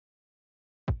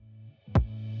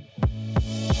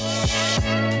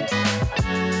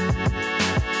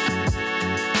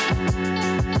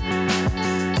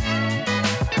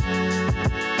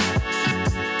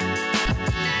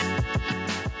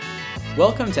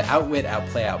Welcome to Outwit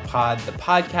Outplayoutpod, the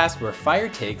podcast where fire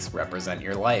takes represent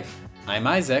your life. I'm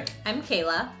Isaac. I'm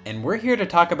Kaila. And we're here to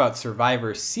talk about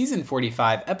Survivor Season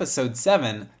 45, Episode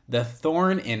 7, The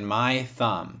Thorn in My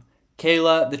Thumb.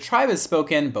 Kaila, the tribe has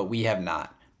spoken, but we have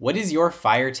not. What is your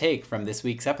fire take from this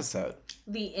week's episode?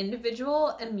 The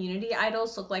individual immunity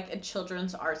idols look like a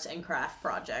children's arts and craft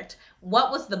project.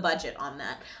 What was the budget on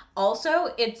that?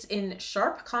 Also, it's in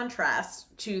sharp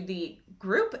contrast to the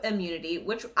group immunity,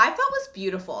 which I thought was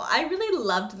beautiful. I really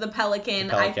loved the pelican.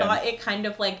 I thought it kind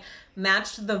of like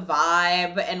matched the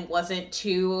vibe and wasn't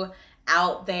too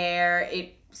out there.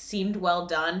 It seemed well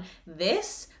done.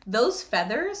 Those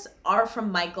feathers are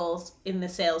from Michael's in the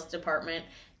sales department.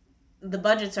 The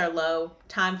budgets are low.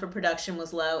 Time for production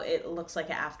was low. It looks like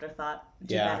an afterthought.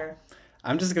 Do better.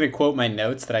 I'm just going to quote my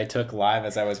notes that I took live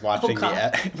as I was watching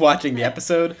the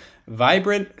episode.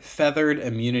 Vibrant feathered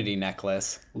immunity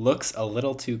necklace looks a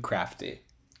little too crafty.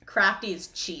 Crafty is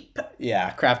cheap.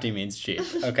 Yeah, crafty means cheap.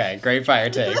 Okay, great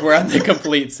fire take. We're on the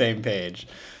complete same page.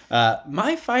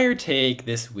 My fire take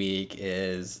this week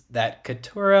is that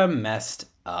Katurah messed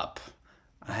up.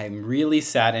 I'm really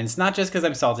sad, and it's not just because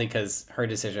I'm salty because her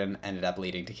decision ended up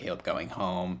leading to Caleb going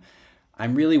home.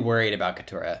 I'm really worried about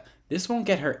Katurah. This won't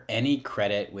get her any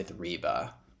credit with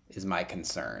Reba, is my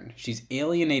concern. She's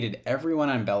alienated everyone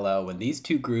on Bello. When these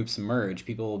two groups merge,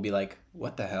 people will be like,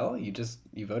 what the hell?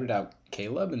 You voted out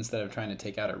Caleb instead of trying to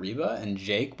take out a Reba? And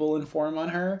Jake will inform on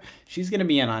her. She's going to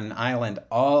be on an island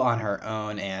all on her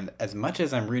own, and as much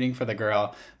as I'm rooting for the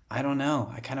girl, I don't know.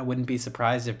 I kind of wouldn't be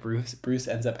surprised if Bruce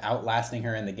ends up outlasting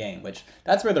her in the game, which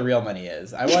that's where the real money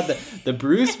is. I want the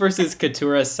Bruce versus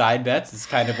Katurah side bets is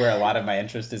kind of where a lot of my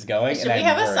interest is going. Should we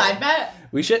have a side bet?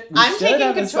 We should. I'm taking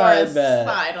have Katurah's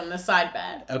side on the side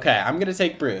bet. Okay, I'm going to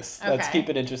take Bruce. Okay. Let's keep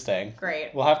it interesting.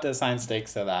 Great. We'll have to assign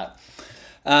stakes to that.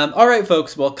 All right,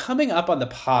 folks. Well, coming up on the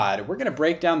pod, we're going to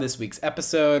break down this week's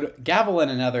episode, gavel in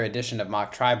another edition of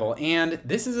Mock Tribal, and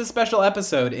this is a special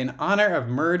episode in honor of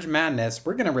Merge Madness.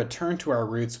 We're going to return to our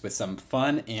roots with some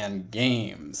fun and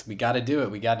games. We got to do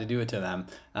it. We got to do it to them.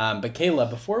 But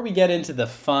Kaila, before we get into the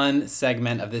fun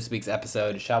segment of this week's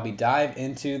episode, shall we dive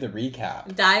into the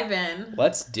recap? Dive in.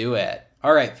 Let's do it.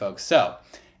 All right, folks. So,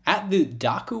 at the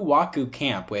Dakuwaku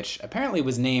camp, which apparently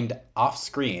was named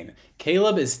off-screen,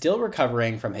 Caleb is still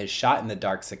recovering from his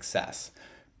shot-in-the-dark success.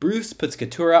 Bruce puts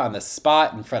Katurah on the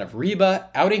spot in front of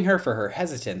Reba, outing her for her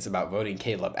hesitance about voting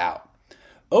Caleb out.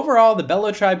 Overall, the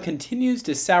Bello tribe continues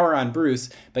to sour on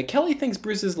Bruce, but Kelly thinks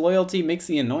Bruce's loyalty makes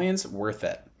the annoyance worth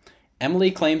it.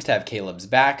 Emily claims to have Caleb's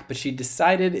back, but she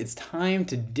decided it's time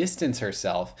to distance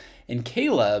herself, and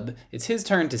Caleb, it's his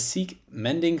turn to seek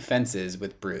mending fences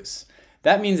with Bruce.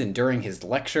 That means enduring his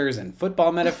lectures and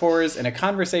football metaphors in a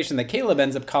conversation that Caleb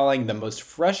ends up calling the most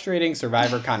frustrating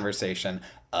Survivor conversation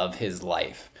of his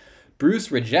life.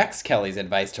 Bruce rejects Kelly's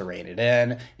advice to rein it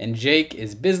in, and Jake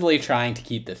is busily trying to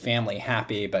keep the family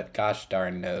happy, but gosh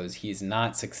darn knows he's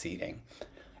not succeeding.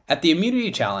 At the immunity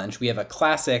challenge, we have a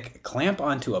classic clamp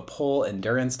onto a pole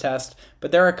endurance test,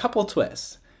 but there are a couple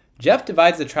twists. Jeff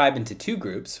divides the tribe into two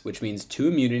groups, which means 2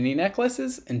 immunity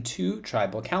necklaces and 2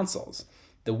 tribal councils.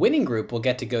 The winning group will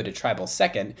get to go to Tribal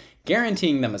Second,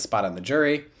 guaranteeing them a spot on the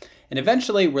jury. And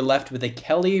eventually, we're left with a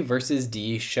Kelly versus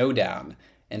Dee showdown.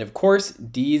 And of course,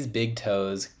 Dee's big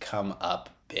toes come up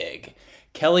big.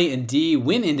 Kelly and Dee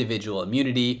win individual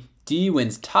immunity. Dee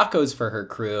wins tacos for her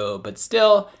crew, but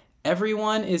still,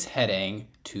 everyone is heading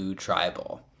to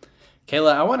Tribal.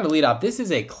 Kaila, I want to lead off. This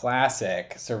is a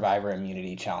classic Survivor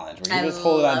immunity challenge where you just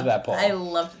hold on to that pole. I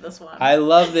loved this one. I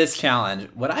love this challenge.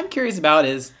 What I'm curious about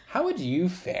is, how would you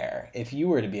fare if you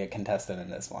were to be a contestant in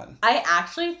this one? I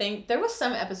actually think there was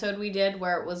some episode we did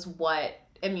where it was what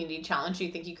immunity challenge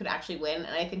you think you could actually win,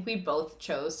 and I think we both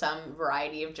chose some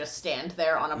variety of just stand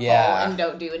there on a pole and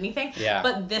don't do anything. Yeah.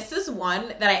 But this is one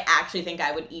that I actually think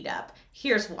I would eat up.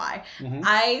 Here's why. Mm-hmm.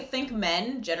 I think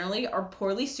men generally are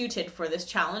poorly suited for this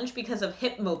challenge because of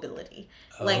hip mobility.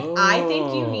 Like, I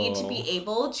think you need to be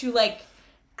able to, like,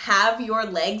 have your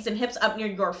legs and hips up near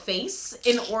your face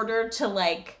in order to,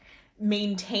 like,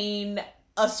 maintain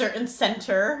a certain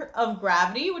center of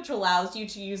gravity, which allows you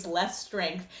to use less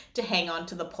strength to hang on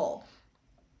to the pole.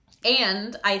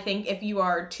 And I think if you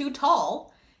are too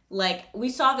tall, like we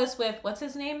saw this with, what's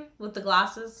his name? With the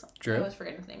glasses? Drew. I always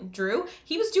forget his name. Drew.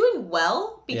 He was doing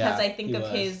well because I think of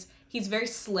was. he's very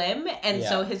slim, and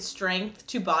so his strength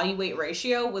to body weight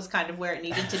ratio was kind of where it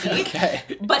needed to be. Okay.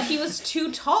 But he was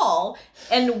too tall,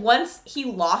 and once he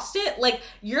lost it, like,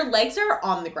 your legs are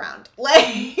on the ground.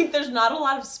 Like, there's not a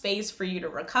lot of space for you to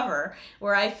recover,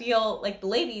 where I feel like the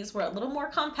ladies were a little more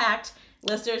compact.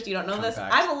 Listeners, you don't know this.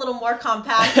 I'm a little more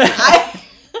compact.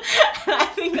 I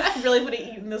think I really would have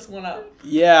eaten this one up.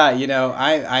 Yeah,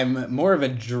 I'm more of a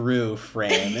Drew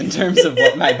frame in terms of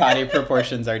what my body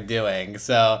proportions are doing.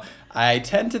 So I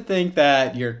tend to think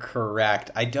that you're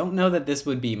correct. I don't know that this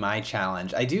would be my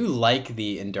challenge. I do like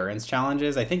the endurance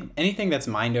challenges. I think anything that's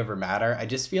mind over matter, I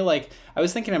just feel like, I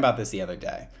was thinking about this the other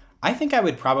day. I think I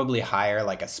would probably hire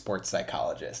like a sports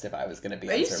psychologist if I was going to be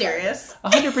on Survivor. Are you serious?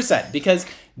 100%. Because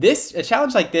a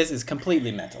challenge like this is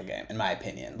completely mental game, in my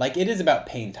opinion. Like, it is about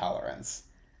pain tolerance.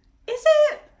 Is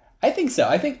it? I think so.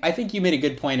 I think you made a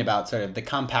good point about sort of the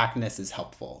compactness is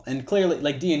helpful. And clearly,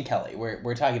 like Dee and Kelly,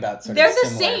 we're talking about sort They're of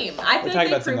similar. the same. I feel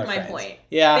like they proved my point.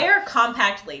 Yeah. They're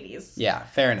compact ladies. Yeah,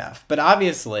 fair enough. But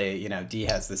obviously, Dee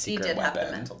has the secret weapon. Dee did weapon.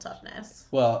 have the mental toughness.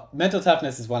 Well, mental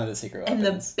toughness is one of the secret weapons.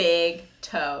 And the big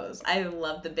toes. I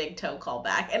love the big toe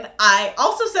callback. And I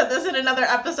also said this in another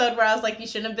episode where I was like, you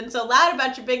shouldn't have been so loud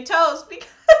about your big toes because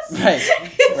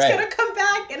it's going to come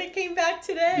back, and it came back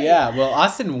today. Yeah, well,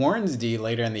 Austin warns Dee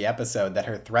later in the episode that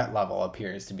her threat level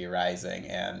appears to be rising.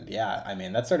 And yeah, I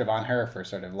mean, that's sort of on her for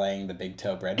sort of laying the big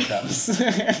toe breadcrumbs.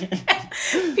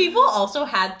 People also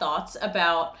had thoughts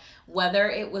about whether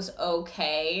it was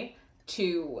okay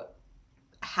to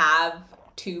have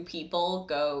two people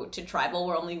go to tribal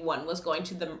where only one was going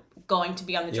to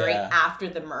be on the jury after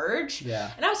the merge.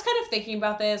 Yeah. And I was kind of thinking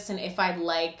about this and if I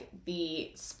like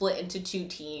the split into two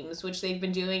teams, which they've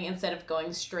been doing instead of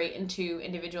going straight into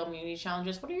individual immunity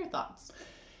challenges. What are your thoughts?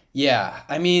 Yeah,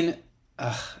 I mean,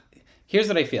 here's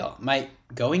what I feel.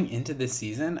 Going into this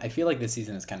season, I feel like this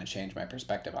season has kind of changed my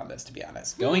perspective on this, to be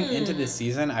honest. Going into this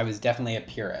season, I was definitely a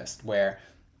purist where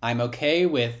I'm okay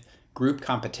with group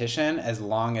competition as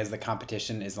long as the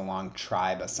competition is along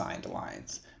tribe assigned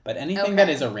lines. But anything that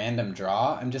is a random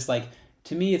draw, I'm just like,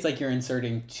 to me, it's like you're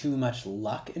inserting too much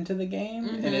luck into the game.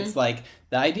 Mm-hmm. And it's like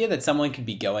the idea that someone could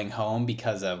be going home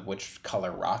because of which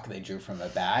color rock they drew from a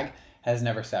bag has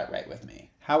never sat right with me.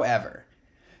 However,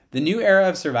 the new era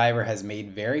of Survivor has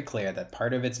made very clear that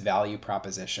part of its value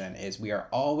proposition is we are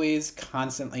always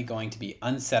constantly going to be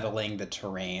unsettling the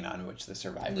terrain on which the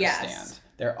survivors stand.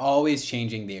 They're always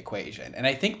changing the equation. And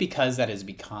I think because that has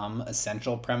become a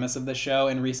central premise of the show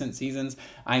in recent seasons,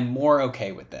 I'm more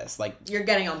okay with this. Like, you're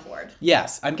getting on board.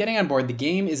 Yes, I'm getting on board. The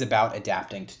game is about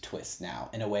adapting to twists now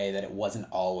in a way that it wasn't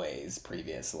always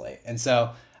previously. And so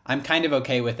I'm kind of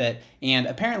okay with it. And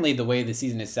apparently the way the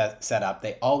season is set up,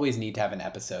 they always need to have an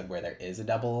episode where there is a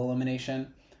double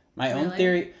elimination. My own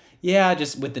theory,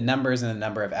 just with the numbers and the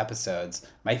number of episodes,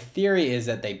 my theory is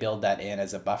that they build that in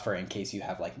as a buffer in case you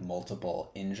have like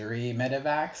multiple injury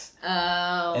medevacs.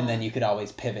 Oh. And then you could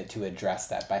always pivot to address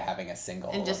that by having a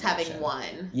single and just having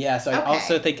one. Yeah, so I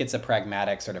also think it's a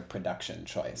pragmatic sort of production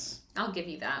choice. I'll give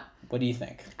you that. What do you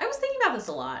think? I was thinking about this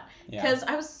a lot because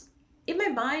in my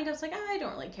mind, I was like, I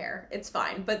don't really care. It's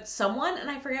fine. But someone, and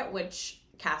I forget which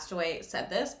castaway said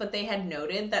this, but they had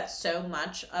noted that so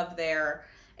much of their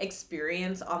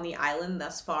experience on the island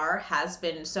thus far has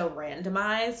been so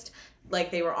randomized. Like,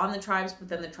 they were on the tribes, but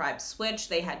then the tribes switched.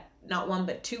 They had not one,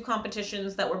 but two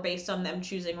competitions that were based on them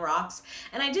choosing rocks.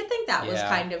 And I did think that was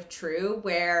kind of true,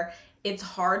 where it's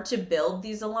hard to build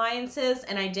these alliances.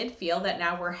 And I did feel that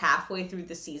now we're halfway through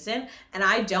the season, and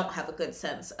I don't have a good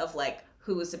sense of, like,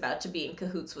 who is about to be in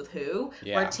cahoots with who.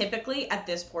 Where typically at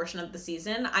this portion of the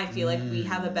season, I feel like we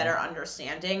have a better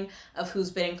understanding of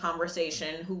who's been in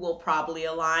conversation, who will probably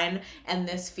align. And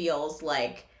this feels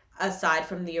like, aside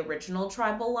from the original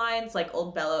tribal lines, like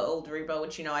Old Bella, Old Reba,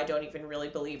 which, I don't even really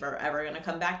believe are ever going to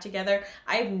come back together,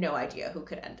 I have no idea who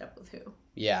could end up with who.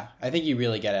 Yeah, I think you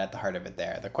really get at the heart of it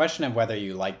there. The question of whether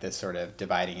you like this sort of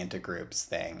dividing into groups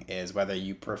thing is whether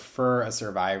you prefer a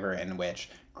Survivor in which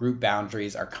group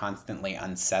boundaries are constantly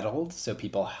unsettled, so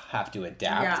people have to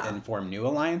adapt and form new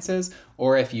alliances,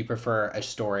 or if you prefer a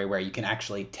story where you can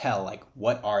actually tell, like,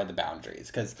 what are the boundaries?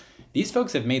 Because these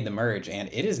folks have made the merge, and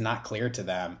it is not clear to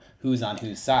them who's on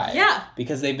whose side. Yeah.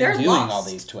 Because they've been doing all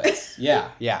these twists.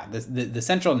 The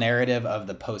central narrative of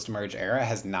the post-merge era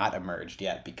has not emerged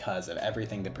yet because of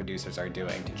everything the producers are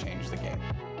doing to change the game.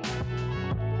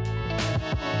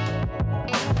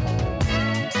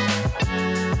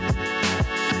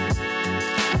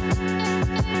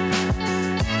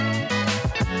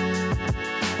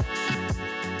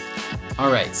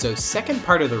 All right, so second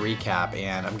part of the recap,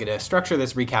 and I'm going to structure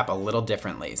this recap a little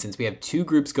differently. Since we have two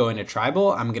groups going to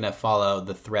Tribal, I'm going to follow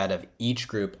the thread of each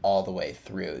group all the way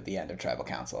through the end of Tribal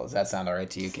Council. Does that sound all right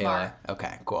to you, Kayla?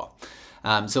 Okay, cool.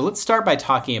 So let's start by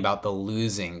talking about the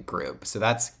losing group. So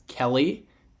that's Kelly,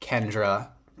 Kendra,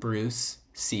 Bruce,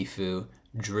 Sifu,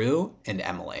 Drew, and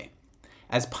Emily.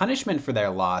 As punishment for their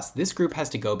loss, this group has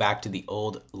to go back to the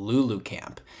old Lulu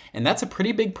camp. And that's a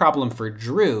pretty big problem for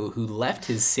Drew, who left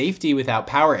his safety without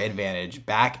power advantage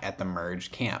back at the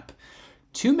merge camp.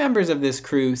 2 members of this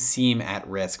crew seem at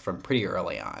risk from pretty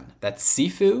early on. That's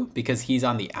Sifu, because he's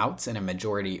on the outs in a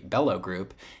majority Bello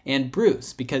group, and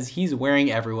Bruce, because he's wearing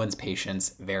everyone's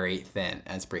patience very thin,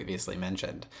 as previously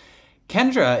mentioned.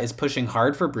 Kendra is pushing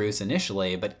hard for Bruce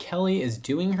initially, but Kelly is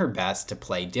doing her best to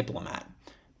play diplomat.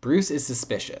 Bruce is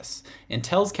suspicious and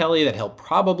tells Kelly that he'll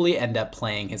probably end up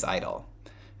playing his idol.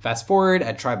 Fast forward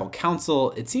at Tribal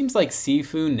Council, it seems like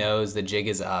Sifu knows the jig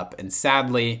is up, and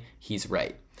sadly, he's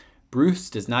right. Bruce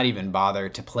does not even bother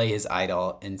to play his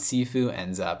idol, and Sifu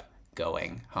ends up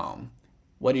going home.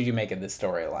 What did you make of this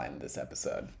storyline this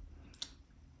episode?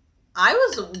 I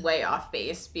was way off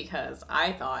base because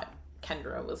I thought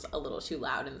Kendra was a little too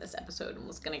loud in this episode and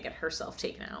was going to get herself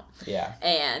taken out. Yeah.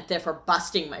 And therefore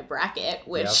busting my bracket,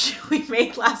 which we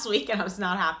made last week, and I was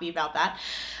not happy about that.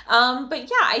 But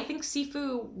yeah, I think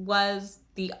Sifu was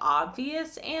the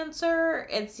obvious answer.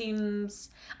 It seems...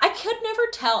 I could never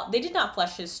tell. They did not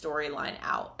flesh his storyline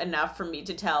out enough for me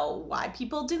to tell why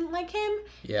people didn't like him.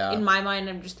 Yeah. In my mind,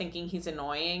 I'm just thinking he's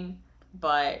annoying,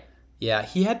 but... Yeah,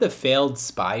 he had the failed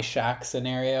spy shack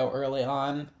scenario early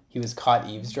on. He was caught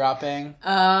eavesdropping.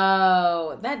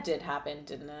 Oh, that did happen,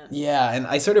 didn't it? Yeah, and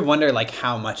I sort of wonder, like,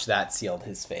 how much that sealed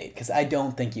his fate, because I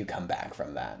don't think you come back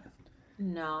from that.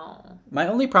 No. My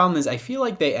only problem is I feel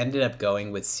like they ended up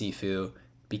going with Sifu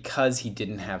because he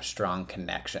didn't have strong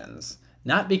connections.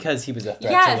 Not because he was a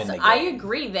threat to win the game. Yes, I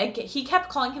agree. He kept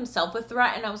calling himself a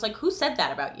threat, and I was like, who said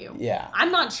that about you? Yeah.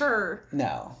 I'm not sure.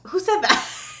 No. Who said that?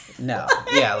 No.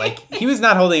 Yeah, like, he was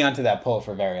not holding onto that pole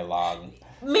for very long.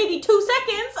 Maybe 2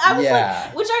 seconds. I was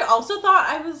like, which I also thought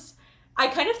I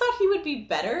kind of thought he would be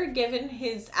better given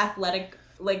his athletic,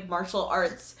 like, martial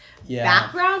arts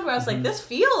background, where I was like, this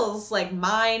feels like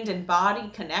mind and body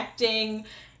connecting,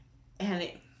 and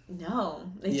it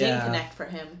didn't connect for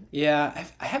him. Yeah,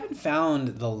 I haven't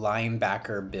found the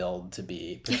linebacker build to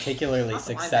be particularly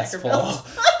successful.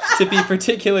 To be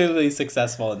particularly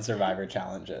successful in Survivor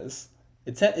challenges.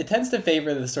 It tends to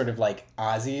favor the sort of like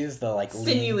Aussies, the like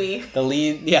sinewy.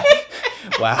 Lean, yeah.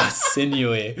 Wow,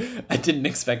 sinewy. I didn't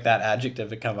expect that adjective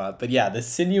to come up. But yeah, the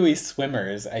sinewy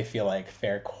swimmers, I feel like,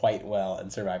 fare quite well in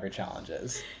Survivor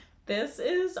challenges. This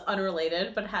is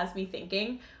unrelated, but has me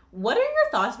thinking, what are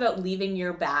your thoughts about leaving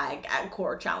your bag at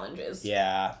core challenges?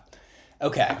 Yeah.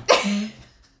 Okay.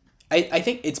 I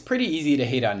think it's pretty easy to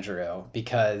hate on Drew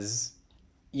because,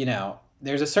 you know,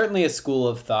 there's certainly a school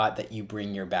of thought that you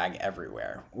bring your bag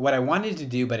everywhere. What I wanted to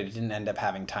do, but I didn't end up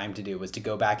having time to do, was to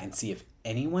go back and see if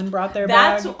anyone brought their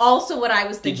bag. That's also what I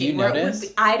was thinking. Did you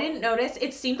notice? I didn't notice.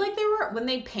 It seemed like when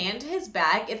they panned his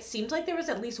bag, it seemed like there was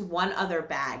at least one other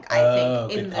bag, I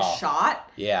think, in the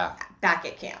shot. Yeah. Back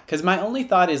at camp. Because my only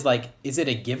thought is, like, is it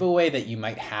a giveaway that you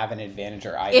might have an advantage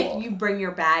or idol? If you bring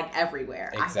your bag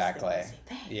everywhere. Exactly.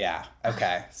 Yeah.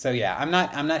 Okay. So yeah, I'm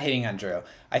not hating on Drew.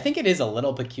 I think it is a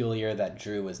little peculiar that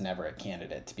Drew was never a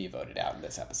candidate to be voted out in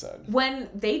this episode. When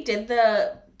they did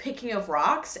the picking of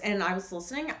rocks and I was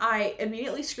listening, I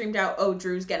immediately screamed out, "Oh,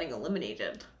 Drew's getting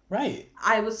eliminated." Right.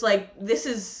 I was like, this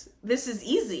is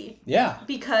easy. Yeah.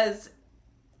 Because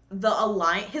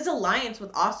his alliance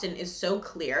with Austin is so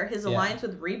clear. His alliance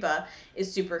with Reba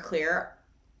is super clear.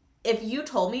 If you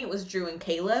told me it was Drew and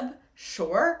Caleb,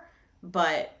 sure,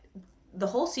 but the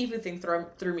whole Sifu thing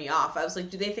threw me off. I was like,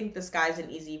 do they think this guy's an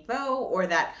easy vote, or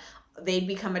that they'd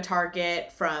become a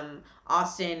target from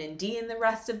Austin and Dee and the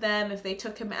rest of them if they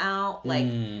took him out? Like,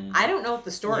 I don't know what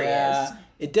the story is.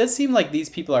 It does seem like these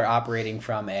people are operating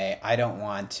from I don't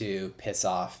want to piss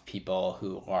off people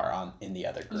who are in the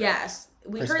other group. Yes.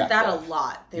 We heard that a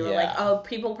lot. They were like, oh,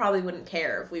 people probably wouldn't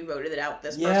care if we voted out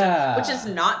this person. Which is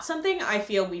not something I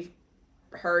feel we've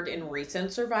heard in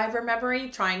recent Survivor memory,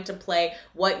 trying to play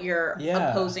what your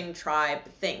opposing tribe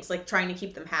thinks. Like, trying to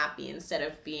keep them happy instead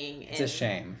of being It's a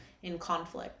shame. In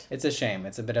conflict. It's a shame.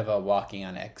 It's a bit of a walking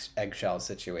on eggshells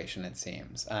situation, it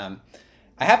seems.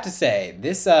 I have to say,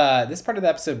 this part of the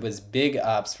episode was big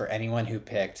ups for anyone who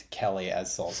picked Kelly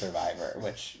as sole survivor,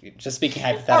 which, just speaking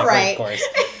hypothetically, of course.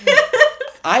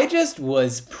 I just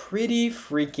was pretty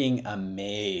freaking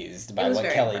amazed by what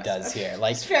Kelly does here.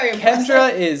 Like,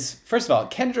 Kendra is, first of all,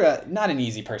 not an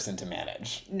easy person to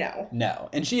manage. No.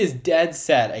 And she is dead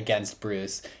set against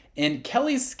Bruce. And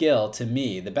Kelly's skill, to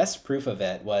me, the best proof of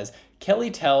it was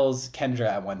Kelly tells Kendra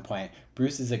at one point,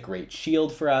 Bruce is a great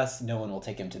shield for us. No one will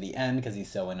take him to the end because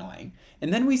he's so annoying.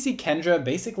 And then we see Kendra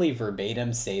basically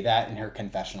verbatim say that in her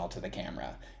confessional to the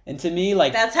camera. And to me,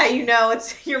 like... That's how you know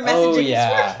it's your messaging. Oh,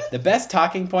 yeah. The best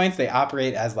talking points, they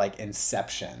operate as, like,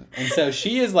 Inception. And so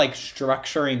she is, like,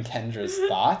 structuring Kendra's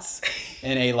thoughts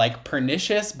in a, like,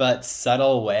 pernicious but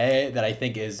subtle way that I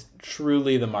think is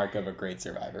truly the mark of a great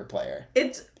Survivor player.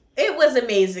 It was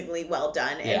amazingly well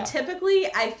done. Yeah. And typically,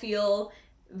 I feel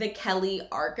the Kelly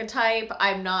archetype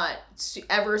I'm not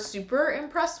ever super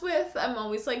impressed with. I'm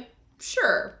always like,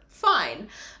 sure, fine.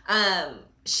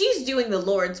 She's doing the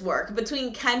Lord's work.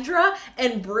 Between Kendra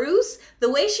and Bruce,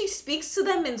 the way she speaks to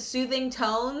them in soothing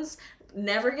tones,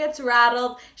 never gets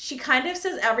rattled. She kind of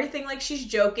says everything like she's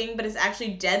joking, but is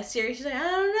actually dead serious. She's like, I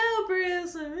don't know,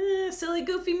 Bruce. Silly,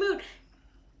 goofy mood.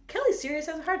 Kelly's serious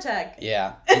as a heart attack.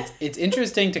 Yeah. It's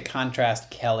interesting to contrast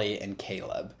Kelly and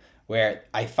Caleb, where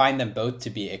I find them both to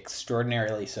be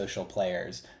extraordinarily social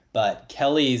players, but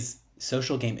Kelly's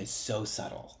social game is so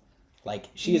subtle. Like,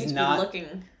 she is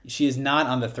not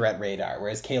on the threat radar,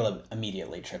 whereas Caleb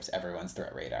immediately trips everyone's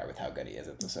threat radar with how good he is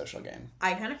at the social game.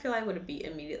 I kind of feel I would be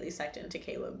immediately sucked into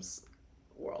Caleb's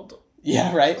world.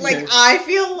 Yeah, right? Like, I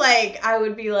feel like I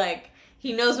would be like,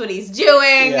 he knows what he's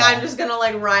doing. Yeah. I'm just gonna,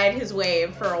 like, ride his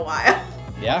wave for a while.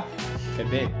 Yeah,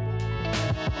 could be.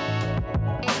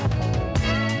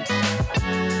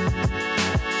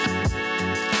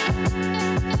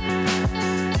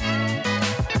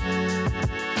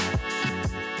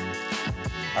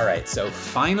 All right, so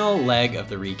final leg of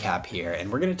the recap here,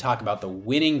 and we're going to talk about the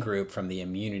winning group from the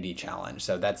immunity challenge.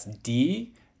 So that's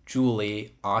Dee,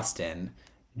 Julie, Austin,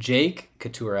 Jake,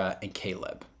 Katurah, and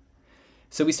Caleb.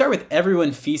 So we start with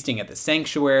everyone feasting at the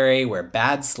sanctuary where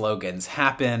bad slogans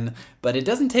happen, but it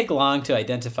doesn't take long to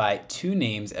identify two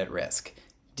names at risk.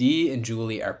 Dee and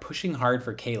Julie are pushing hard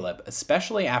for Caleb,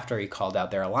 especially after he called out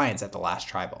their alliance at the last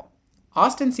tribal.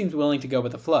 Austin seems willing to go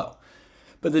with the flow.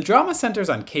 But the drama centers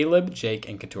on Caleb, Jake,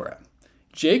 and Katurah.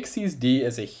 Jake sees Dee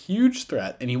as a huge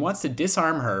threat, and he wants to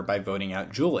disarm her by voting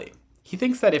out Julie. He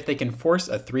thinks that if they can force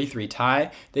a 3-3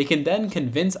 tie, they can then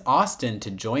convince Austin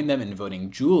to join them in voting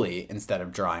Julie instead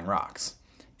of drawing rocks.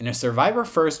 In a Survivor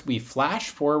First, we flash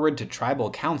forward to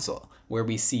Tribal Council, where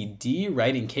we see Dee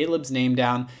writing Caleb's name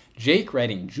down, Jake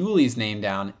writing Julie's name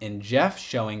down, and Jeff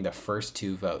showing the first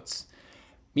two votes.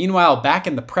 Meanwhile, back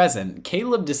in the present,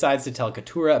 Caleb decides to tell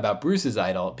Katurah about Bruce's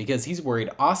idol because he's worried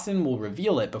Austin will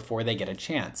reveal it before they get a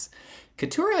chance.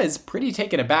 Katurah is pretty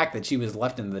taken aback that she was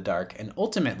left in the dark, and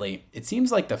ultimately, it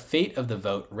seems like the fate of the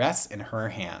vote rests in her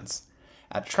hands.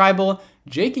 At Tribal,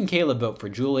 Jake and Caleb vote for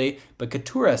Julie, but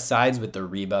Katurah sides with the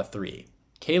Reba 3.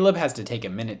 Caleb has to take a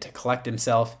minute to collect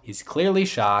himself. He's clearly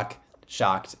shocked,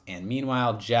 and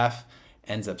meanwhile, Jeff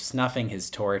ends up snuffing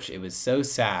his torch. It was so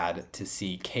sad to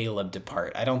see Caleb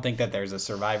depart. I don't think that there's a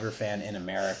Survivor fan in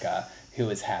America who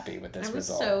is happy with this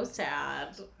result. I was so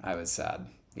sad. I was sad.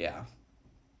 Yeah.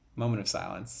 Moment of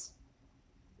silence.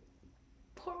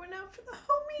 Pour one out for the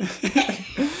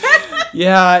homie.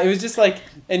 Yeah, it was just like,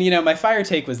 and you know, my fire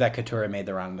take was that Katurah made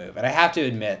the wrong move. And I have to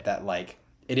admit that, like,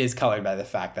 it is colored by the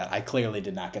fact that I clearly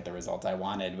did not get the result I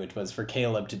wanted, which was for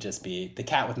Caleb to just be the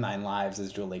cat with 9 lives,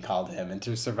 as Julie called him, and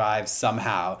to survive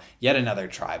somehow yet another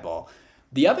tribal.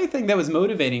 The other thing that was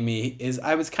motivating me is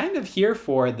I was kind of here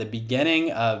for the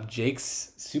beginning of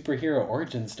Jake's superhero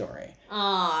origin story.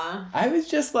 Aww. I was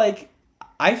just like,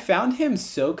 I found him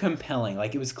so compelling.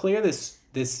 Like, it was clear this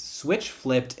switch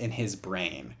flipped in his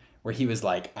brain, where he was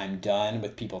like, I'm done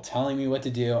with people telling me what to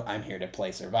do. I'm here to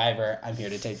play Survivor. I'm here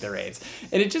to take the raids.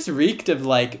 And it just reeked of,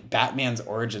 like, Batman's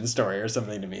origin story or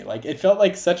something to me. Like, it felt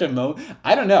like such a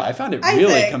I don't know. I found it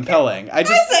really compelling.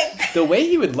 The way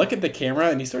he would look at the camera,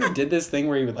 and he sort of did this thing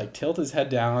where he would, like, tilt his head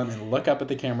down and look up at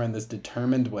the camera in this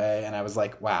determined way. And I was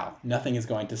like, wow, nothing is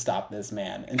going to stop this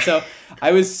man. And so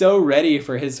I was so ready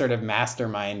for his sort of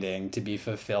masterminding to be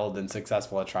fulfilled and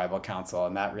successful at Tribal Council.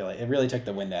 And it really took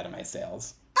the wind out of my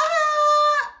sails.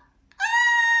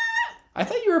 I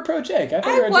thought you were pro Jake. I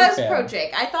was pro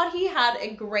Jake. I thought he had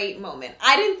a great moment.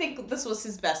 I didn't think this was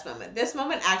his best moment. This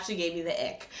moment actually gave me the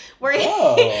ick. Where he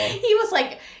was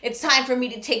like, it's time for me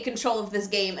to take control of this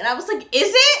game. And I was like, is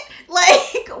it?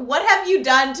 Like, what have you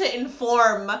done to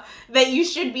inform that you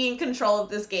should be in control of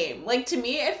this game? Like, to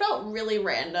me, it felt really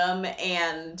random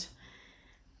and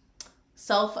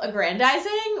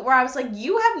self-aggrandizing, where I was like,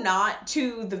 you have not,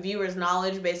 to the viewer's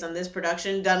knowledge based on this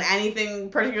production, done anything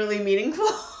particularly meaningful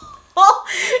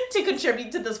to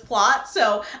contribute to this plot.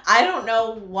 So I don't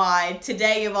know why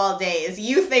today of all days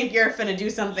you think you're finna do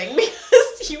something,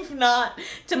 because you've not,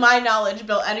 to my knowledge,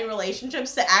 built any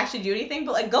relationships to actually do anything.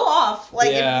 But like, go off.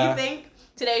 Like, if you think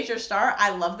Today's your star.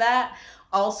 I love that.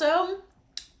 Also,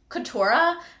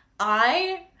 Katurah,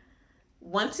 I,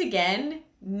 once again,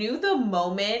 knew the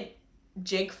moment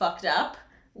Jake fucked up.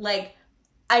 Like,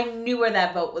 I knew where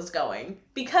that vote was going.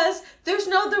 Because there's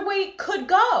no other way it could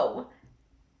go.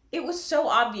 It was so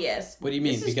obvious. What do you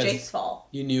mean? This is because Jake's fault.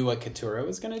 You knew what Katurah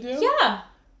was going to do? Yeah.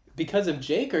 Because of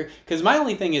Jake? Or because my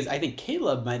only thing is, I think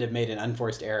Caleb might have made an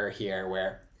unforced error here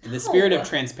where, in the spirit of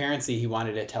transparency, he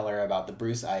wanted to tell her about the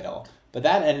Bruce idol. But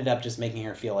that ended up just making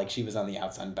her feel like she was on the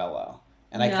outs on Bello.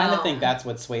 And I kind of think that's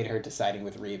what swayed her to siding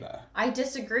with Reba. I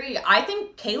disagree. I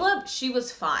think Caleb, she was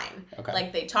fine. Okay.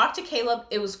 Like, they talked to Caleb,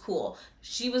 it was cool.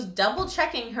 She was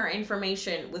double-checking her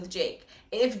information with Jake.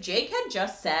 If Jake had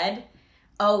just said,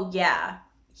 oh, yeah,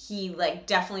 he, like,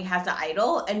 definitely has the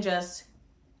idol, and just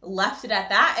left it at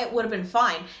that, it would have been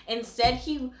fine. Instead,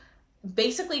 he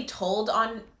basically told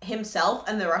on himself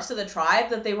and the rest of the tribe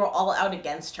that they were all out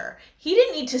against her. He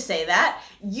didn't need to say that.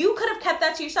 You could have kept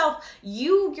that to yourself.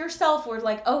 You yourself were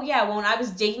like, oh yeah, when I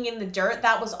was digging in the dirt,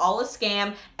 that was all a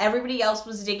scam. Everybody else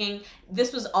was digging.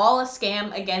 This was all a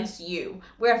scam against you.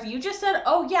 Where if you just said,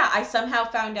 oh yeah, I somehow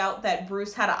found out that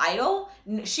Bruce had an idol,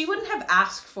 she wouldn't have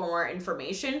asked for more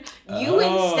information. You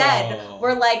instead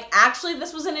were like, actually,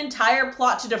 this was an entire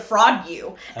plot to defraud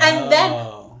you. And then,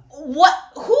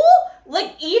 who?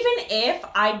 Like, even if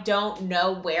I don't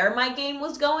know where my game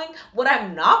was going, what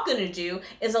I'm not going to do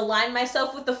is align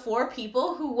myself with the 4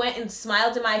 people who went and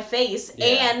smiled in my face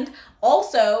and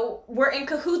also were in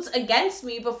cahoots against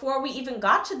me before we even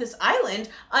got to this island,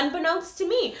 unbeknownst to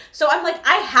me. So I'm like,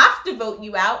 I have to vote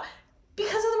you out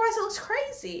because otherwise it looks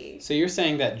crazy. So you're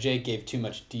saying that Jake gave too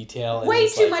much detail? Way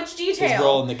too much detail. His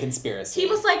role in the conspiracy. He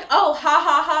was like, oh, ha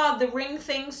ha ha, the ring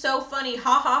thing's so funny,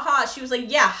 ha ha ha. She was like,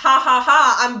 yeah, ha ha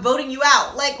ha, I'm voting you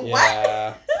out. Like,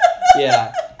 what?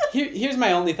 Yeah. Here's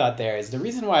my only thought there is the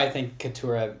reason why I think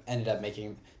Katurah ended up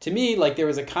making... To me, like, there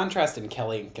was a contrast in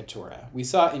Kelly and Katurah. We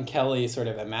saw in Kelly sort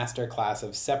of a master class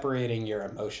of separating your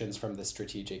emotions from the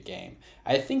strategic game.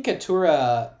 I think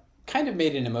Katurah kind of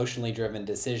made an emotionally driven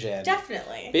decision.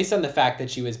 Definitely. Based on the fact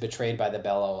that she was betrayed by the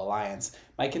Bello Alliance.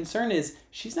 My concern is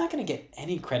she's not going to get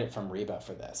any credit from Reba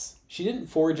for this. She didn't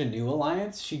forge a new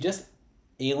alliance. She just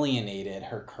alienated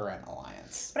her current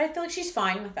alliance. But I feel like she's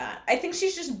fine with that. I think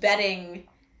she's just betting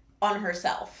on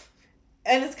herself.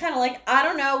 And it's kind of like, I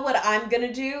don't know what I'm going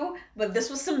to do, but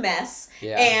this was some mess.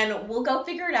 Yeah. And we'll go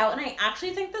figure it out. And I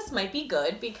actually think this might be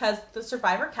good because the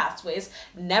Survivor castaways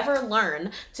never learn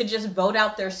to just vote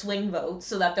out their swing votes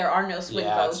so that there are no swing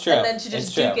votes. And then to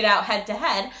just duke it out head to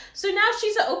head. So now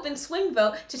she's an open swing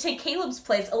vote to take Caleb's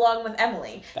place along with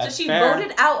Emily. That's so she fair.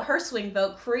 voted out her swing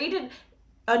vote, created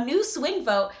a new swing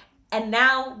vote, and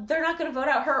now they're not going to vote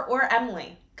out her or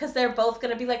Emily. Because they're both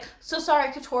going to be like, so sorry,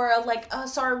 Katurah, like,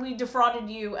 sorry we defrauded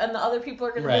you. And the other people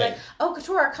are going to be like, oh,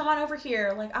 Katurah, come on over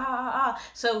here. Like,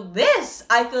 So this,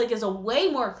 I feel like, is a way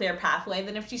more clear pathway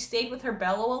than if she stayed with her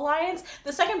Bello alliance.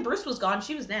 The second Bruce was gone,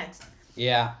 she was next.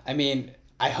 Yeah, I mean,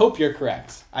 I hope you're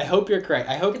correct. I hope Katurah,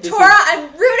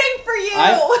 I'm rooting for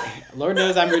you! Lord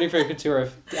knows I'm rooting for Katurah.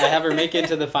 I have her make it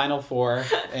to the Final Four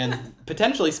and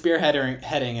potentially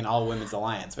spearheading an all-women's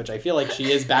alliance, which I feel like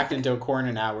she is backed into a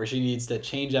corner now where she needs to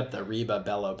change up the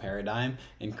Reba-Bello paradigm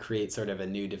and create sort of a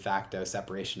new de facto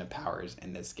separation of powers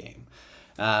in this game.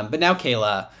 But now,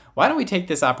 Kaila, why don't we take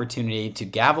this opportunity to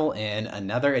gavel in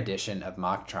another edition of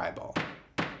Mock Tribal?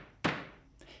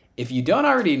 If you don't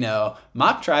already know,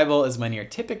 Mock Tribal is when your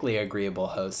typically agreeable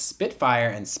hosts spit fire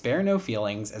and spare no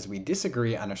feelings as we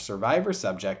disagree on a Survivor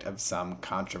subject of some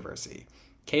controversy.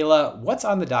 Kaila, what's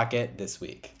on the docket this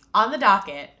week? On the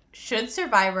docket, should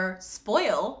Survivor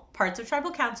spoil parts of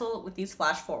Tribal Council with these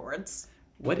flash forwards?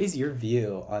 What is your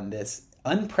view on this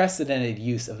unprecedented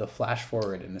use of the flash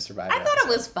forward in the Survivor episode? It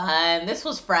was fun. This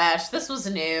was fresh. This was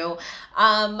new.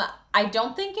 I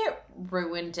don't think it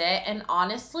ruined it. And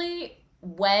honestly,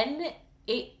 when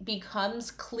it becomes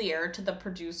clear to the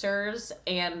producers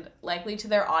and likely to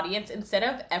their audience, instead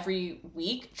of every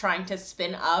week trying to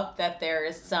spin up that there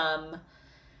is some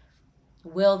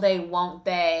will they, won't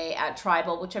they at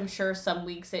Tribal, which I'm sure some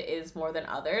weeks it is more than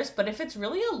others, but if it's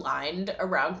really aligned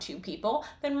around 2 people,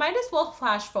 then might as well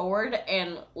flash forward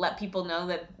and let people know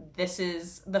that this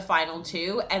is the final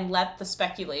 2 and let the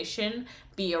speculation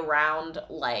be around,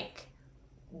 like,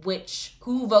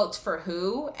 who votes for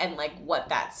who and like what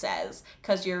that says,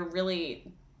 because you're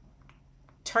really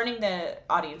turning the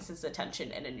audience's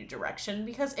attention in a new direction,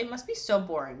 because it must be so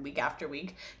boring week after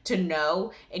week to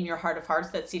know in your heart of hearts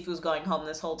that Sifu's going home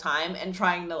this whole time and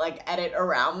trying to like edit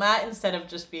around that instead of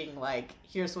just being like,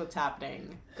 here's what's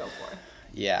happening, go for it.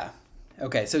 Yeah.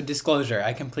 Okay, so disclosure,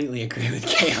 I completely agree with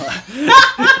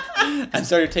Kaila. I'm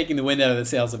sort of taking the wind out of the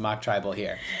sails of Mock Tribal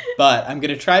here. But I'm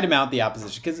going to try to mount the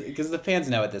opposition, because the fans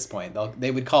know at this point. They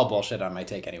would call bullshit on my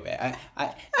take anyway.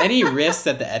 Any risks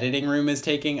that the editing room is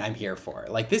taking, I'm here for.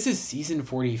 Like, this is season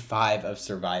 45 of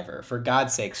Survivor. For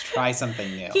God's sakes, try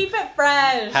something new. Keep it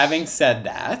fresh. Having said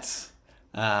that,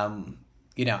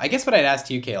 I guess what I'd ask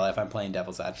you, Kaila, if I'm playing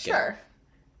devil's advocate. Sure.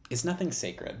 Is nothing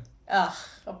sacred. Ugh,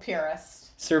 a purist.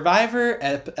 Survivor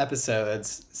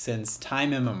episodes since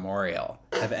time immemorial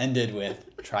have ended with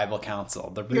tribal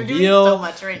council. You're doing so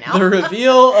much right now. The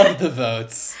reveal of the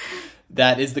votes.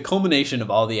 That is the culmination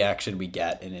of all the action we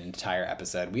get in an entire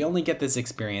episode. We only get this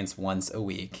experience once a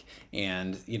week.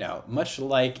 And, much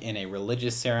like in a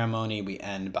religious ceremony, we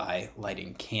end by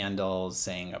lighting candles,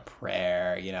 saying a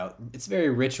prayer. It's very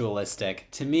ritualistic.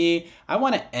 To me, I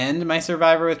want to end my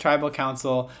Survivor with tribal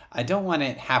council. I don't want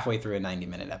it halfway through a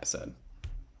 90-minute episode.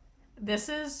 This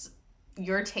is...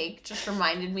 Your take just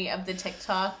reminded me of the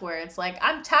TikTok where it's like,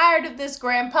 I'm tired of this,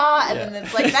 Grandpa. And then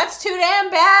it's like, that's too damn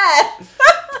bad.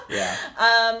 Yeah.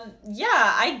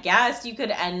 I guess you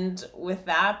could end with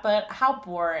that, but how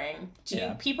boring.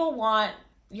 People want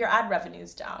your ad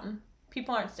revenues down?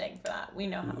 People aren't staying for that. We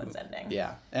know how it's ending.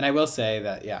 Yeah. And I will say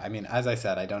that, as I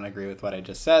said, I don't agree with what I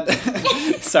just said.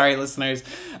 Sorry, listeners.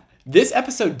 This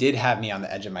episode did have me on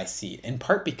the edge of my seat, in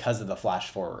part because of the flash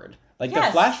forward. The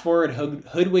flash forward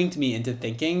hoodwinked me into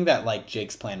thinking that,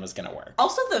 Jake's plan was going to work.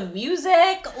 Also, the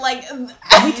music, Can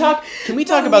we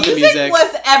talk about the music? The music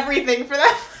was everything for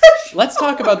that. Let's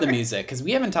talk about the music, because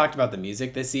we haven't talked about the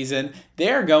music this season.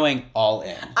 They're going all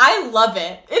in. I love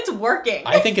it. It's working.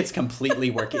 I think it's completely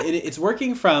working. It's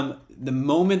working from the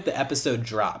moment the episode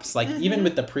drops. Even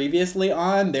with the previously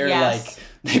on,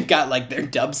 they've got their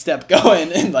dubstep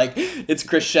going and it's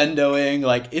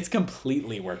crescendoing. It's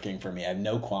completely working for me. I have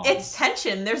no qualms. It's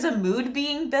tension. There's a mood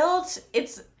being built.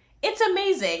 It's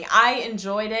amazing. I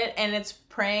enjoyed it, and it's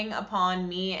preying upon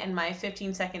me and my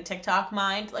 15-second TikTok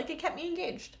mind. It kept me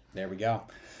engaged. There we go.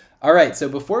 All right, so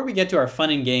before we get to our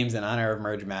fun and games in honor of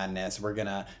Merge Madness, we're going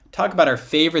to talk about our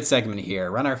favorite segment here,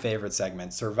 run our favorite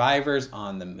segment, Survivors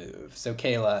on the Move. So,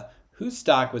 Kaila, whose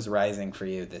stock was rising for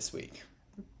you this week?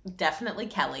 Definitely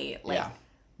Kelly.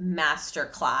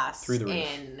 Masterclass through the roof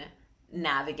in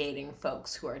navigating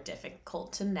folks who are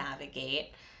difficult to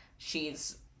navigate.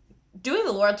 She's doing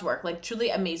the Lord's work. Truly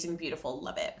amazing, beautiful.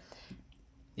 Love it.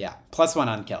 Yeah, +1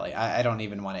 on Kelly. I don't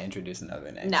even want to introduce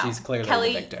another name. No. She's clearly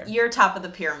Kelly, the victor. You're top of the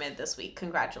pyramid this week.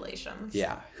 Congratulations.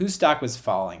 Yeah. Whose stock was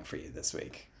falling for you this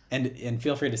week? And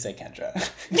feel free to say Kendra.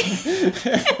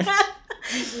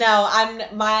 No,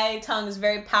 my tongue is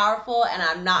very powerful, and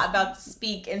I'm not about to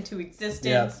speak into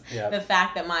existence Yep. the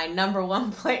fact that my number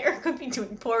one player could be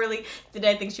doing poorly. Did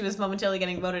I think she was momentarily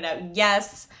getting voted out?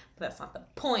 Yes. That's not the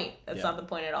point. That's not the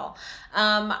point at all.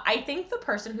 I think the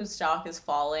person whose stock is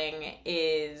falling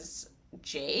is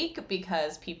Jake,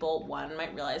 because people, one,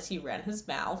 might realize he ran his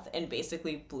mouth and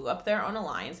basically blew up their own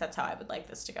alliance. That's how I would like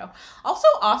this to go. Also,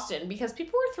 Austin, because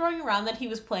people were throwing around that he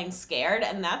was playing scared,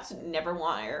 and that's never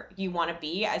where you want to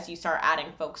be as you start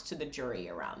adding folks to the jury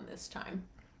around this time.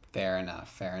 Fair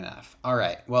enough. All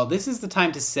right. Well, this is the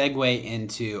time to segue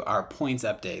into our points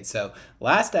update. So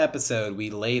last episode, we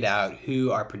laid out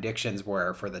who our predictions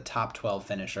were for the top 12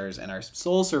 finishers and our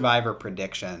sole survivor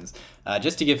predictions.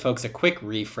 Just to give folks a quick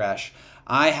refresh,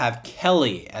 I have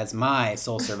Kelly as my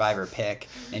sole survivor pick,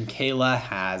 and Kaila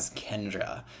has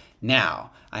Kendra.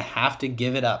 Now, I have to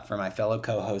give it up for my fellow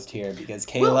co-host here, because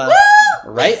Kaila,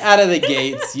 right out of the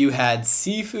gates, you had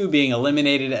Sifu being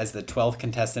eliminated as the 12th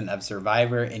contestant of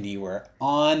Survivor, and you were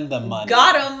on the money.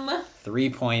 Got him! 3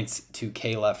 points to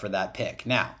Kaila for that pick.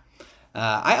 Now,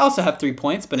 I also have 3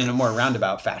 points, but in a more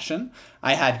roundabout fashion.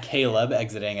 I had Caleb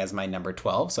exiting as my number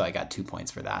 12, so I got 2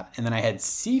 points for that. And then I had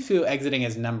Sifu exiting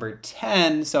as number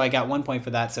 10, so I got 1 point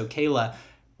for that. So Kaila,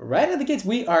 right out of the gates,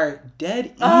 we are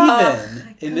dead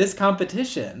even in this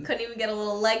competition. Couldn't even get a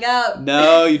little leg up.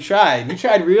 No, you tried. You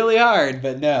tried really hard,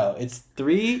 but no. It's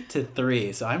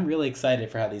 3-3. So I'm really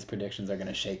excited for how these predictions are going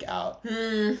to shake out.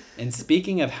 And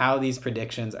speaking of how these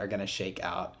predictions are going to shake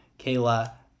out,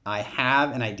 Kaila, I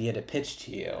have an idea to pitch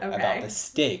to you about the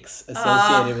stakes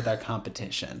associated with our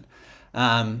competition.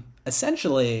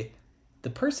 Essentially,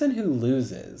 the person who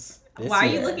loses... Why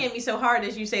are you looking at me so hard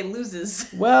as you say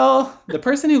loses? Well, the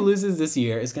person who loses this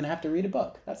year is going to have to read a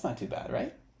book. That's not too bad,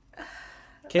 right?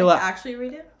 Kaila, actually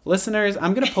read it? Listeners,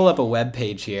 I'm going to pull up a web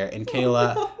page here. And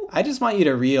Kaila, I just want you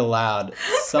to read aloud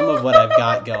some of what I've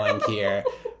got going here.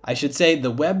 I should say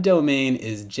the web domain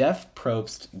is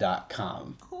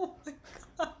jeffprobst.com. Oh my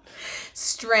God.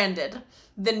 Stranded.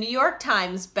 The New York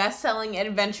Times best-selling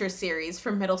adventure series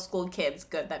for middle school kids.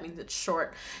 Good, that means it's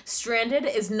short. Stranded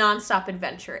is nonstop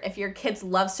adventure. If your kids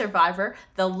love Survivor,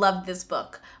 they'll love this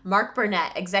book. Mark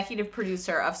Burnett, executive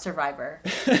producer of Survivor.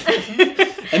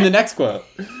 And the next quote.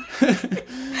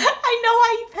 I know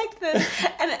why you picked this.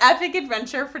 An epic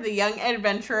adventure for the young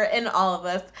adventurer in all of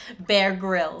us, Bear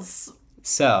Grylls.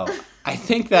 So, I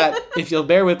think that, if you'll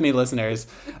bear with me, listeners,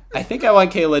 I think I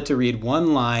want Kaila to read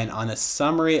one line on a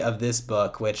summary of this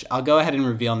book, which I'll go ahead and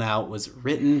reveal now was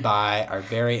written by our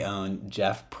very own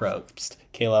Jeff Probst.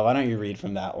 Kaila, why don't you read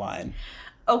from that line?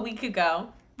 A week ago,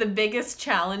 the biggest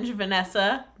challenge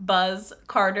Vanessa, Buzz,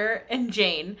 Carter, and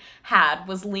Jane had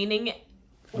was learning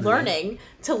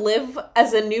to live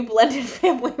as a new blended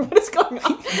family. What is going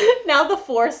on? Now the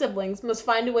 4 siblings must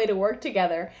find a way to work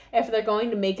together if they're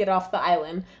going to make it off the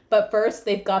island. But first,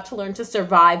 they've got to learn to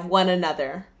survive one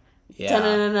another. Yeah.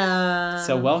 Da-na-na-na.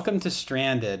 So welcome to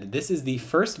Stranded. This is the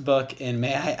first book in,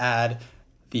 may I add,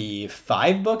 the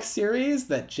 5-book series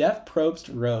that Jeff Probst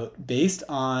wrote based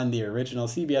on the original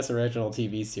CBS original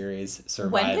TV series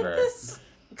Survivor. When did this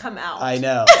come out? I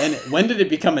know. And when did it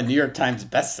become a New York Times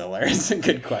bestseller? It's a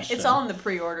good question. It's all in the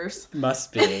pre-orders.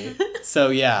 Must be. So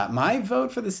yeah, my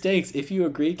vote for the stakes, if you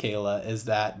agree, Kaila, is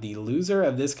that the loser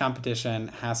of this competition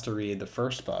has to read the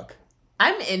first book.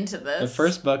 I'm into this. The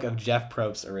first book of Jeff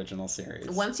Probst's original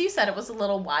series. Once you said it was a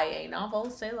little YA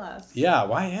novel, say less. Yeah,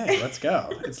 YA. Let's go.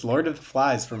 It's Lord of the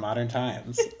Flies for modern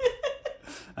times.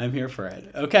 I'm here for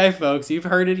it. Okay, folks, you've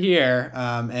heard it here.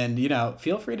 And,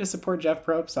 feel free to support Jeff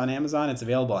Probst on Amazon. It's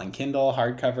available on Kindle,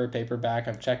 hardcover, paperback.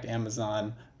 I've checked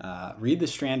Amazon. Read the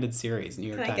Stranded series. New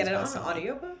York Times bestseller. Can I get it on an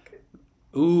audiobook?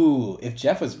 Ooh, if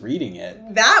Jeff was reading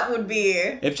it. That would be.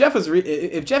 If Jeff is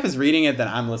reading it, then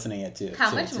I'm listening it too.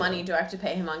 How much money do I have to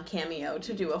pay him on Cameo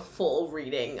to do a full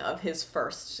reading of his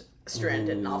first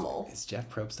Stranded novel? Is Jeff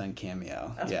Probst on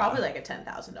Cameo? That's probably like a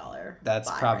 $10,000. That's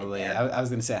probably. Right I was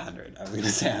going to say 100.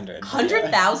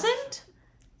 100,000?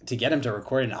 To get him to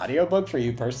record an audiobook for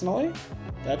you personally?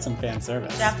 That's some fan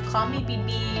service. Jeff, call me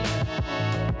BB.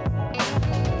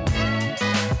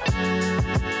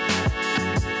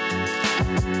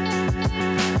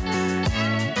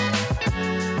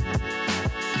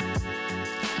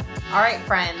 All right,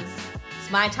 friends, it's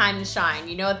my time to shine.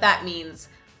 You know what that means.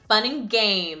 Fun and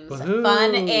games. Woohoo.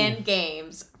 Fun and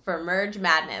games for Merge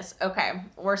Madness. Okay,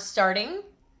 we're starting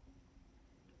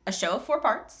a show of 4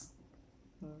 parts.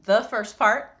 The first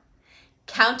part,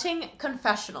 Counting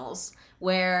Confessionals,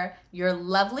 where your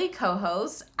lovely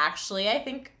co-hosts, actually I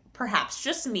think perhaps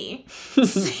just me,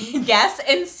 guess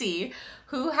and see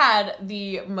who had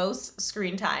the most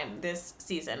screen time this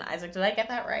season. Isaac, did I get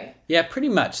that right? Yeah, pretty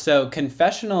much. So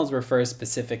confessionals refers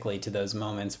specifically to those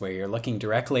moments where you're looking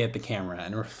directly at the camera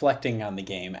and reflecting on the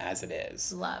game as it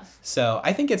is. Love. So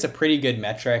I think it's a pretty good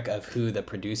metric of who the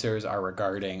producers are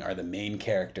regarding are the main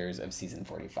characters of season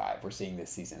 45. We're seeing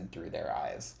this season through their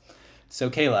eyes. So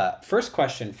Kaila, first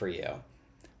question for you.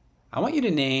 I want you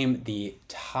to name the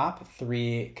top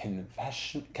 3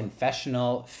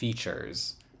 confessional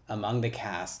features among the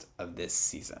cast of this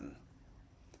season.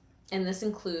 And this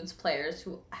includes players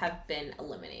who have been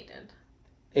eliminated.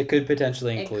 It could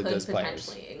potentially include those players.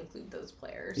 It could potentially include those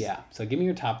players. Yeah, so give me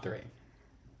your top 3.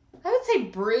 I would say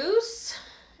Bruce,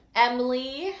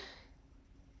 Emily,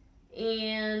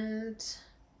 and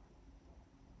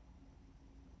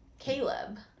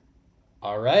Caleb.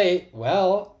 All right.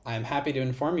 Well, I'm happy to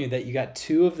inform you that you got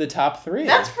 2 of the top 3.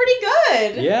 That's pretty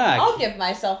good. Yeah. I'll give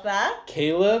myself that.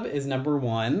 Caleb is number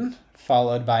 1,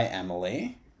 followed by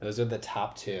Emily. Those are the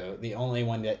top 2. The only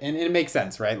one that... And it makes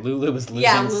sense, right? Lulu was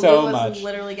losing so much. Lulu was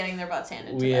literally getting their butts handed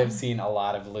to them. We have seen a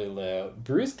lot of Lulu.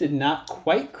 Bruce did not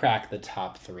quite crack the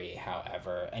top 3,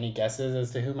 however. Any guesses as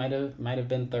to who might have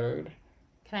been 3rd?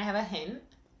 Can I have a hint?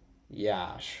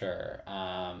 Yeah, sure.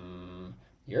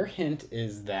 Your hint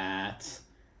is that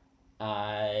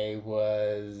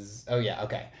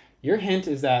Your hint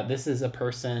is that this is a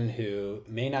person who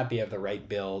may not be of the right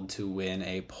build to win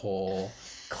a pole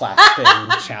clasping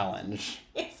challenge.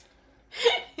 Is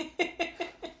it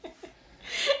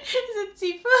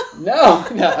Sifu? No.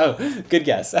 Oh, good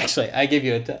guess. Actually, I gave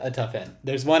you a tough hint.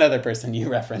 There's one other person you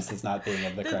referenced as not being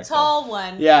of the correct The tall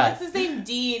one. Yeah. What's his name?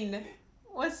 Dean.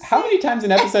 How many times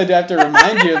an episode do I have to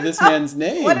remind you of this man's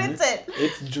name? What is it?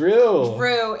 It's Drew.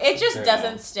 Drew. It just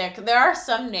doesn't stick. There are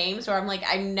some names where I'm like,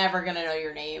 I'm never going to know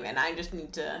your name, and I just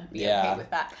need to be okay with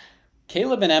that.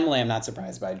 Caleb and Emily, I'm not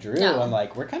surprised by. Drew, No. I'm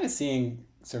like, we're kind of seeing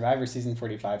Survivor Season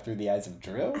 45 through the eyes of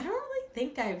Drew. I don't really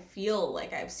think I feel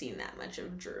like I've seen that much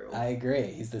of Drew. I agree.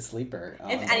 He's the sleeper.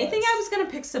 If anything, I was going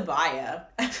to pick Sabaya.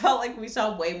 I felt like we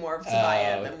saw way more of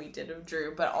Sabaya than we did of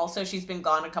Drew, but also she's been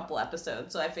gone a couple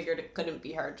episodes, so I figured it couldn't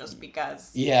be her just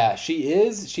because. Yeah, she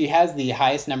is. She has the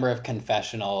highest number of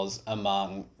confessionals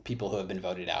among people who have been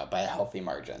voted out by a healthy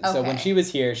margin. Okay. So when she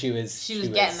was here, she was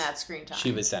getting that screen time.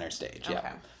 She was center stage, yeah.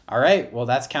 Okay. All right, well,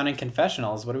 that's counting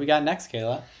confessionals. What do we got next,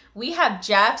 Kayla? We have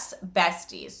Jeff's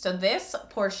besties. So this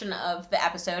portion of the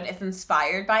episode is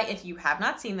inspired by, if you have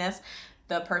not seen this,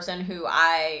 the person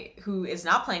who is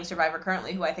not playing Survivor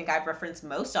currently, who I think I've referenced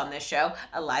most on this show,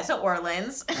 Eliza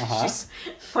Orleans. Uh-huh. She's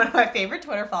one of my favorite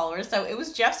Twitter followers. So it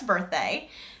was Jeff's birthday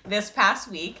this past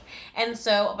week. And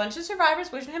so a bunch of survivors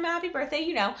wishing him a happy birthday.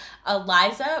 You know,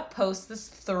 Eliza posts this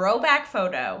throwback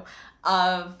photo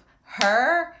of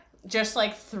her just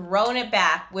like throwing it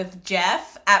back with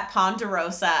Jeff at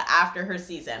Ponderosa after her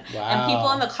season. Wow. And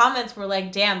people in the comments were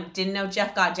like, damn, didn't know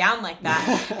Jeff got down like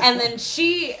that. And then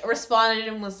she responded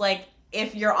and was like,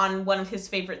 if you're on one of his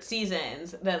favorite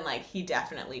seasons, then like he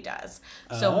definitely does.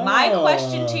 So my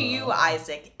question to you,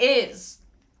 Isaac, is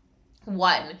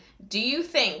 1, do you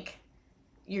think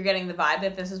you're getting the vibe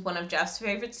that this is one of Jeff's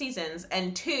favorite seasons?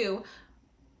 And 2,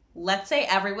 let's say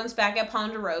everyone's back at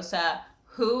Ponderosa.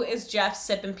 Who is Jeff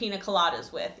sipping pina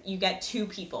coladas with? You get 2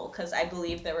 people, because I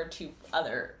believe there were 2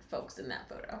 other folks in that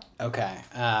photo. Okay.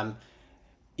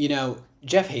 You know,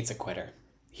 Jeff hates a quitter.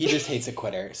 He just hates a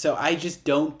quitter. So I just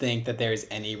don't think that there's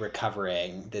any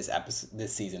recovering this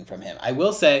season from him. I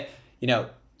will say, you know,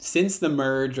 since the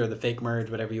merge or the fake merge,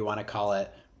 whatever you want to call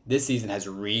it, this season has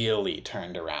really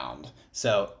turned around.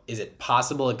 So is it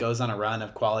possible it goes on a run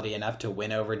of quality enough to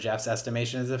win over Jeff's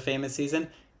estimation as a famous season?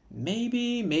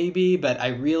 Maybe, but I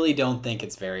really don't think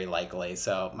it's very likely.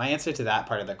 So my answer to that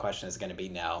part of the question is going to be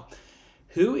no.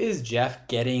 Who is Jeff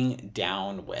getting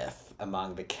down with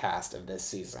among the cast of this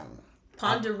season?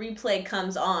 Ponder replay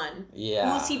comes on.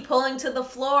 Yeah. Who's he pulling to the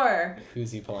floor?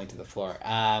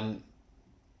 I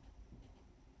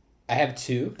have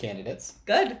 2 candidates.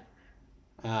 Good.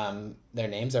 Their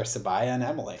names are Sabaya and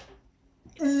Emily.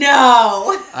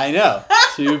 No! I know.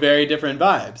 2 very different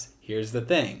vibes. Here's the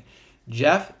thing.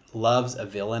 Jeff loves a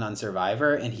villain on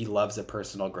Survivor, and he loves a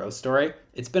personal growth story.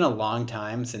 It's been a long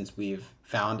time since we've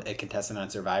found a contestant on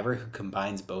Survivor who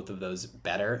combines both of those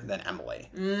better than Emily.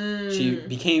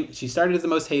 She started as the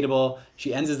most hateable,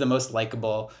 she ends as the most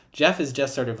likable. Jeff is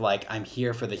just sort of like, I'm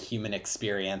here for the human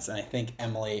experience, and I think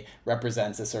Emily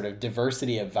represents a sort of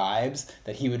diversity of vibes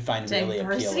that he would find really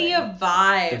appealing. Diversity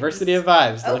of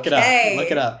vibes. Okay.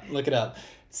 Look it up.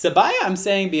 Sabaya, I'm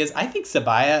saying because I think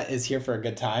Sabaya is here for a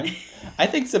good time. I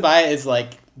think Sabaya is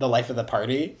like the life of the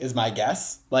party, is my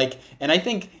guess. And I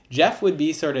think Jeff would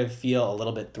feel a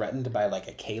little bit threatened by like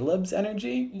a Caleb's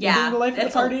energy. Yeah. Being the life of the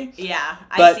party.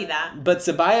 I see that. But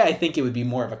Sabaya, I think it would be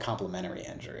more of a complementary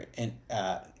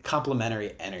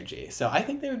energy. So I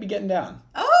think they would be getting down.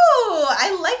 Oh,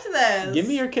 I liked this. Give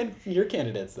me your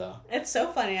candidates though. It's so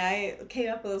funny. I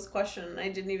came up with this question and I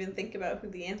didn't even think about who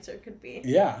the answer could be.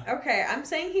 Yeah. Okay, I'm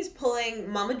saying he's pulling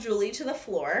Mama Julie to the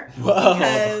floor. Whoa.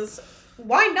 Because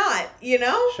why not, you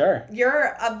know? Sure.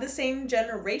 You're of the same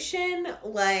generation.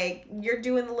 Like, you're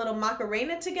doing the little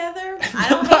Macarena together. I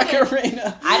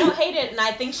don't hate it. And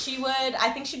I think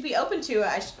she'd be open to it.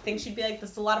 I think she'd be like,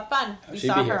 this is a lot of fun. We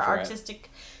saw her artistic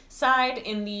side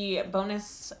in the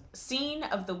bonus scene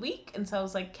of the week. And so I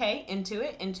was like, okay, into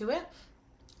it.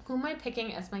 Who am I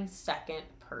picking as my second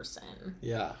person?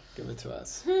 Yeah, give it to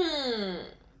us.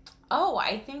 Oh,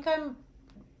 I think I'm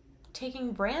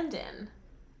taking Brandon.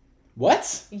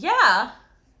 What? Yeah.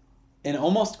 And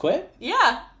almost quit?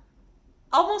 Yeah.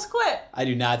 Almost quit. I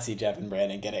do not see Jeff and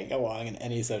Brandon getting along in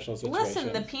any social situation.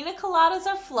 Listen, the pina coladas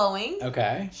are flowing.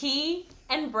 Okay. He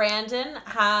and Brandon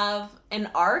have an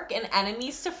arc, an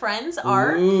enemies to friends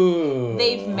arc. Ooh.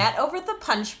 They've met over the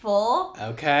punch bowl.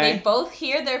 Okay. They both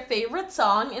hear their favorite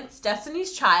song, It's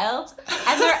Destiny's Child,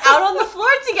 and they're out on the floor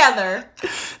together.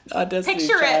 Not Destiny's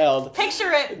Child.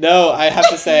 Picture it. No, I have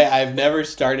to say, I've never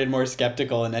started more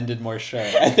skeptical and ended more sure.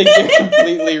 I think you're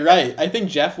completely right. I think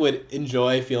Jeff would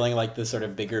enjoy feeling like the sort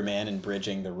of bigger man and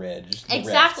bridging the ridge.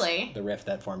 The rift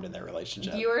that formed in their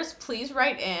relationship. Viewers, please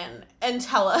write in and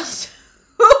tell us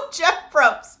who Jeff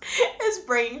Probst is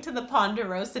bringing to the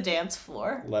Ponderosa dance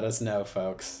floor. Let us know,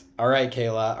 folks. All right,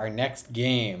 Kayla, our next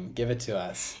game. Give it to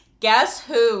us. Guess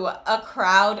who? A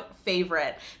crowd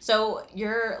favorite. So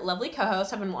your lovely co-hosts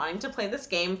have been wanting to play this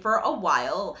game for a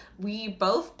while. We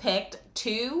both picked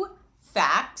 2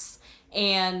 facts,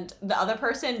 and the other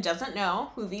person doesn't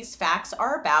know who these facts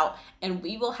are about, and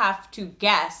we will have to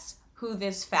guess who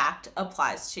this fact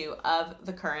applies to of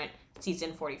the current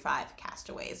Season 45,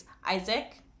 Castaways.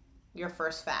 Isaac, your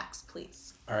first facts,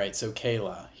 please. All right, so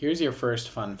Kaila, here's your first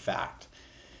fun fact.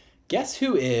 Guess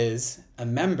who is a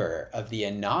member of the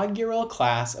inaugural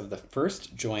class of the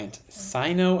first joint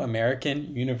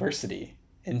Sino-American University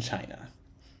in China?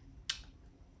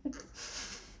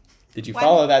 Did you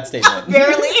follow that statement?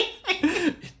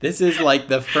 Barely. This is like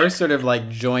the first sort of like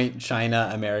joint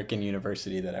China-American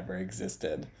university that ever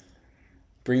existed,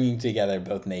 bringing together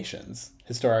both nations,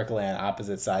 historically on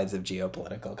opposite sides of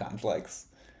geopolitical conflicts.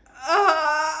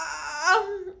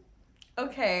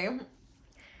 Okay.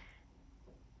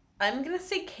 I'm going to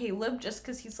say Caleb just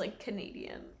because he's, like,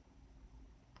 Canadian.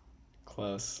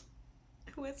 Close.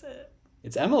 Who is it?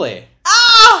 It's Emily.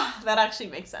 Ah! That actually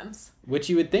makes sense. Which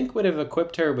you would think would have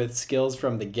equipped her with skills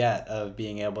from the get of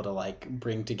being able to, like,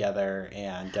 bring together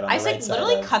and get on the right side. Isaac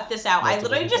literally cut this out. I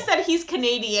literally just said he's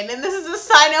Canadian, and this is a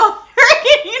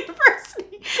Sino-American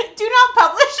university. Do not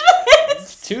publish this.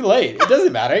 It's too late. It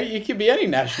doesn't matter. You could be any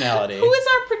nationality. Who is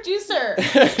our producer?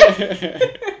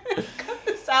 Cut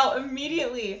this out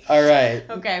immediately. All right.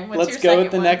 Okay, Let's go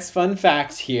with the next fun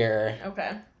fact here.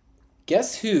 Okay.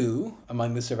 Guess who,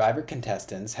 among the Survivor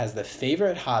contestants, has the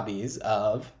favorite hobbies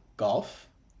of golf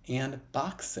and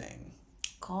boxing?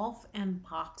 Golf and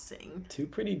boxing. Two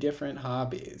pretty different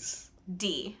hobbies.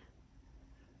 D.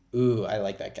 Ooh, I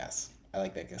like that guess. I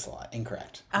like that guess a lot.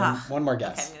 Incorrect. One more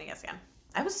guess. Okay, I'm going to guess again.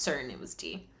 I was certain it was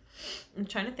D. I'm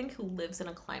trying to think who lives in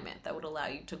a climate that would allow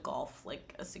you to golf,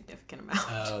 like, a significant amount.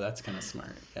 Oh, that's kind of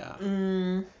smart.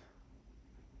 Yeah.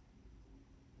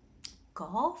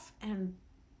 Golf and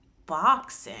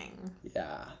boxing.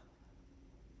 Yeah.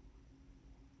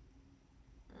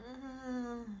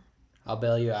 I'll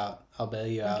bail you out.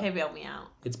 Okay, bail me out.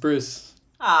 It's Bruce.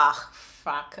 Ah,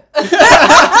 fuck.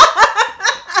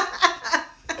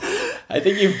 I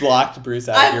think you've blocked Bruce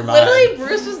out of your mind. Literally,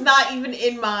 Bruce was not even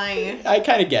in my... I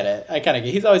kind of get it.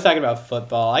 He's always talking about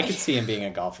football. I could see him being a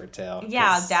golfer, too.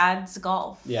 Yeah, Dad's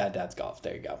golf. Yeah, Dad's golf.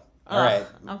 There you go. All right.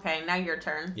 Okay, now your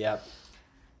turn. Yep.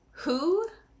 Who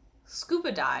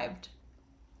scuba dived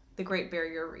the Great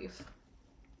Barrier Reef?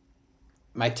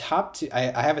 My top two...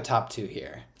 I have a top two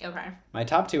here. Okay. My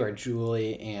top two are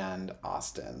Julie and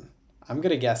Austin. I'm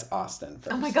going to guess Austin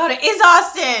first. Oh my god, it is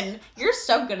Austin! You're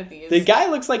so good at these. The guy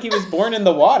looks like he was born in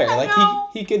the water. I Like know.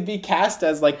 he could be cast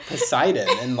as like Poseidon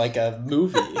in like a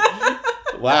movie.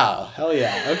 Wow. Hell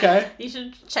yeah. Okay. You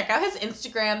should check out his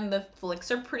Instagram. The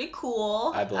flicks are pretty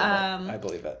cool. I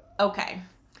believe it. Okay.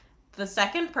 The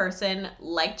second person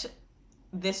liked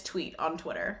this tweet on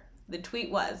Twitter. The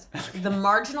tweet was, "The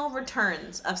marginal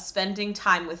returns of spending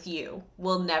time with you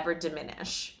will never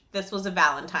diminish." This was a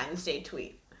Valentine's Day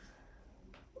tweet.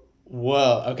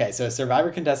 Whoa. Okay, so a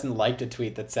Survivor contestant liked a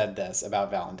tweet that said this about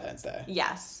Valentine's Day.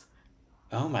 Yes.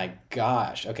 Oh my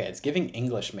gosh. Okay, it's giving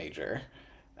English major.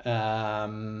 This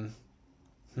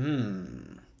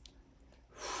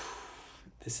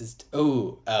is...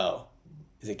 Oh.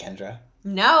 Is it Kendra?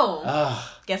 No. Ugh.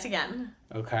 Guess again.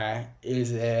 Okay.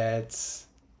 Is it...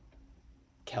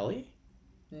 Kelly?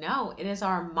 No, it is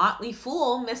our motley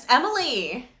fool, Miss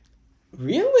Emily.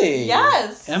 Really?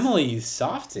 Yes. Emily, you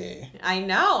softie. I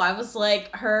know. I was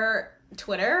like, her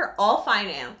Twitter, all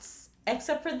finance,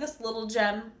 except for this little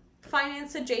gem,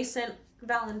 finance adjacent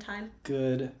Valentine.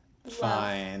 Good Love.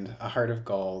 find. A heart of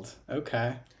gold.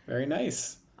 Okay. Very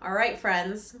nice. All right,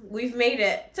 friends. We've made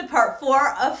it to part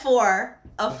 4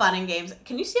 of Fun and Games.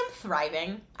 Can you see I'm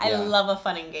thriving? I love a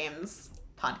Fun and Games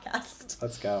podcast.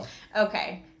 Let's go.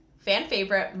 Okay. Fan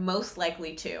favorite, most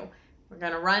likely to. We're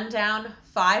going to run down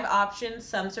 5 options,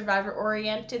 some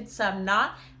Survivor-oriented, some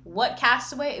not. What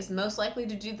castaway is most likely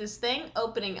to do this thing?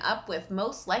 Opening up with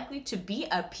most likely to be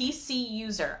a PC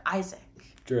user. Isaac.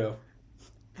 Drew.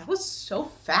 That was so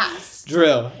fast.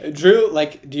 Drew,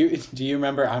 like, do you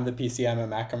remember I'm the PC, I'm a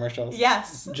Mac commercials?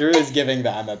 Yes. Drew is giving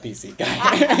the I'm a PC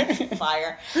guy.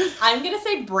 Fire. I'm going to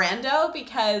say Brando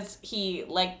because he,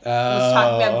 was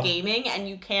talking about gaming, and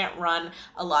you can't run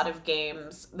a lot of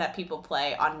games that people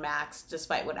play on Macs,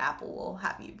 despite what Apple will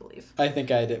have you believe. I think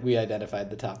we identified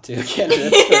the top 2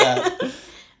 candidates for that.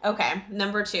 Okay,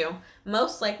 number 2.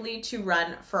 Most likely to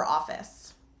run for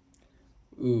office.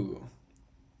 Ooh.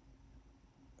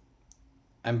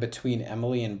 I'm between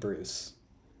Emily and Bruce.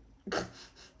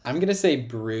 I'm going to say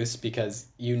Bruce because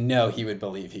he would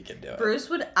believe he could do it. Bruce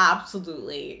would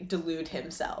absolutely delude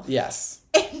himself. Yes.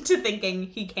 Into thinking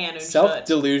he can and should.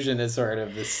 Self-delusion is sort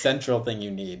of the central thing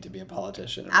you need to be a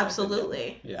politician.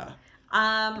 Absolutely. Yeah.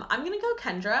 I'm going to go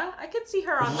Kendra. I could see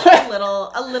her on like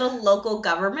a little local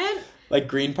government. Like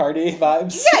Green Party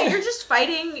vibes? Yeah, you're just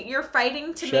fighting. You're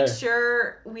fighting to make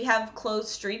sure we have closed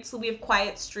streets, so we have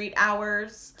quiet street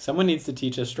hours. Someone needs to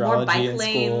teach astrology in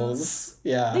schools.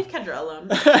 Yeah. Leave Kendra alone.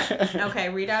 Okay,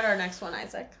 read out our next one,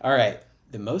 Isaac. All right.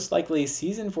 The most likely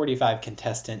season 45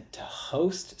 contestant to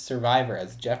host Survivor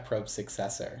as Jeff Probst's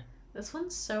successor. This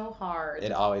one's so hard.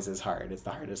 It always is hard. It's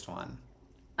the hardest one.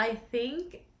 I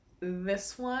think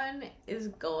this one is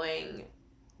going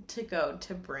to go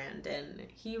to Brandon.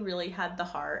 He really had the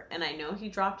heart, and I know he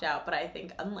dropped out, but I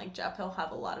think unlike Jeff, he'll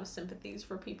have a lot of sympathies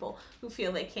for people who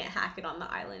feel they can't hack it on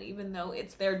the island, even though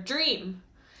it's their dream.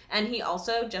 And he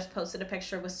also just posted a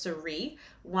picture with Sari,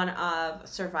 one of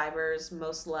Survivor's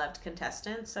most loved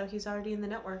contestants, so he's already in the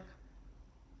network.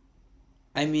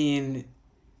 I mean,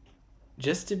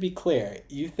 just to be clear,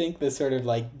 you think the sort of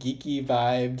like geeky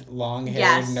vibed,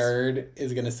 long-haired nerd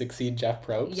is going to succeed Jeff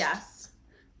Probst? Yes.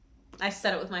 I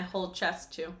said it with my whole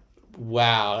chest, too.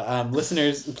 Wow.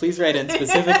 Listeners, please write in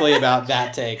specifically about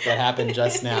that take that happened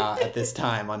just now at this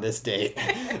time on this date.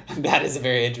 That is a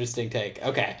very interesting take.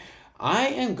 Okay. I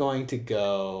am going to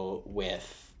go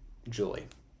with Julie.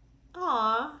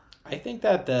 Aww. I think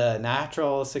that the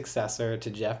natural successor to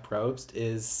Jeff Probst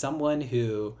is someone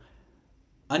who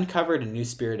uncovered a new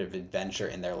spirit of adventure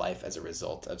in their life as a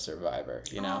result of Survivor,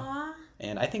 you know? Aww.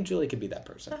 And I think Julie could be that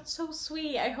person. That's so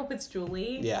sweet. I hope it's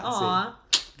Julie. Yeah. Aww.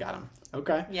 See? Got him.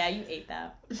 Okay. Yeah, you ate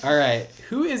that. All right.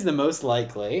 Who is the most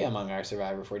likely among our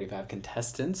Survivor 45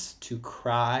 contestants to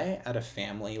cry at a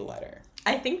family letter?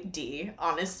 I think D,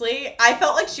 honestly. I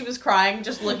felt like she was crying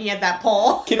just looking at that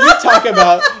poll. Can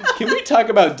we talk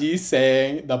about D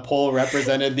saying the poll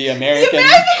represented the American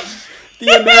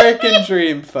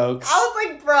dream, folks? I was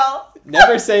like, bro.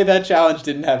 Never say that challenge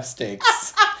didn't have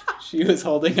stakes. She was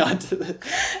holding on to the... That's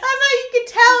how you can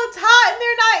tell it's hot and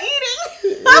they're not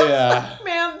eating. Yeah. Like,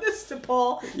 ma'am, this is a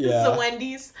poll. Yeah. This is a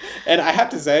Wendy's. And I have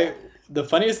to say, the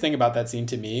funniest thing about that scene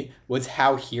to me was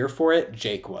how here for it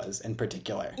Jake was in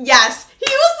particular. Yes.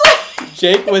 He was like...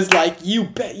 Jake was like, you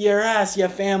bet your ass your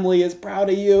family is proud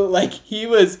of you. Like, he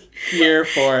was here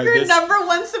for Your number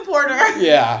one supporter.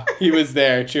 Yeah. He was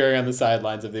there cheering on the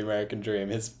sidelines of the American dream,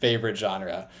 his favorite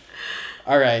genre.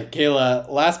 All right, Kaila,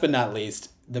 last but not least,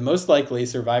 the most likely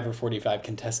Survivor 45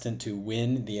 contestant to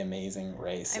win the Amazing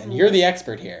Race. And you're the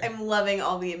expert here. I'm loving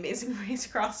all the Amazing Race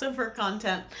crossover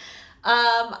content.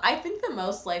 I think the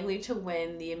most likely to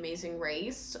win the Amazing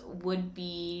Race would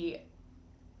be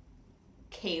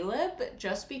Caleb,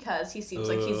 just because he seems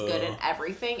like he's good at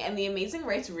everything. And the Amazing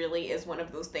Race really is one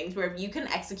of those things where if you can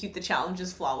execute the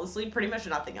challenges flawlessly, pretty much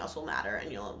nothing else will matter, and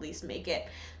you'll at least make it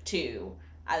to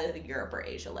either the Europe or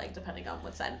Asia leg, depending on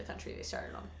what side of the country they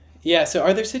started on. Yeah, so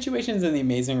are there situations in the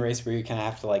Amazing Race where you kind of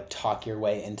have to, like, talk your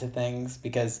way into things?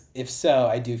 Because if so,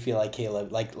 I do feel like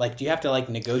Caleb, like, do you have to, like,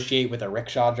 negotiate with a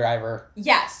rickshaw driver?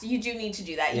 Yes, you do need to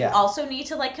do that. Yeah. You also need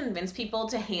to, like, convince people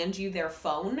to hand you their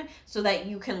phone so that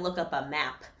you can look up a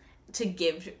map to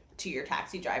give to your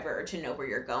taxi driver or to know where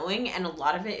you're going. And a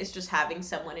lot of it is just having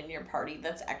someone in your party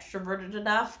that's extroverted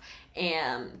enough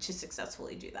and to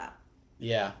successfully do that.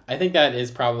 Yeah, I think that is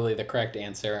probably the correct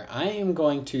answer. I am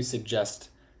going to suggest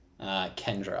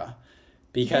Kendra,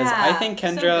 because I think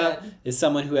Kendra is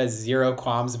someone who has zero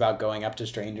qualms about going up to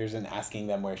strangers and asking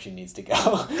them where she needs to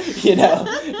go. You know,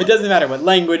 it doesn't matter what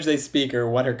language they speak or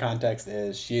what her context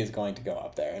is. She is going to go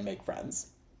up there and make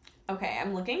friends. Okay,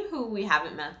 I'm looking who we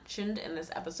haven't mentioned in this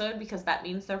episode because that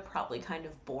means they're probably kind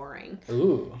of boring.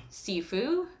 Ooh.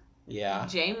 Sifu. Yeah.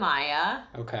 J. Maya.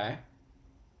 Okay.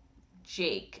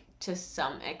 Jake to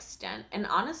some extent. And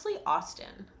honestly,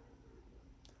 Austin.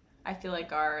 I feel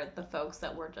like are the folks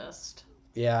that we're just...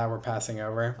 Yeah, we're passing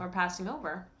over.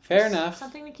 Fair enough.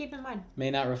 Something to keep in mind. May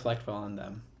not reflect well on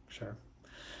them. Sure.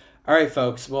 All right,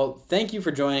 folks. Well, thank you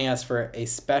for joining us for a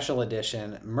special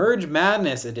edition, Merge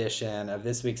Madness edition of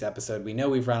this week's episode. We know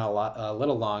we've run a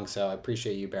little long, so I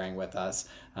appreciate you bearing with us.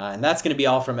 And that's going to be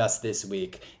all from us this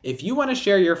week. If you want to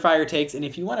share your fire takes and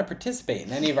if you want to participate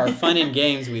in any of our fun and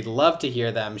games, we'd love to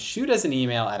hear them. Shoot us an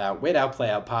email at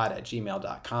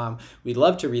outwitoutplayoutpod@gmail.com. We'd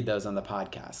love to read those on the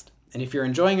podcast. And if you're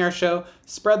enjoying our show,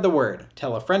 spread the word.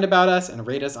 Tell a friend about us and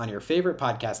rate us on your favorite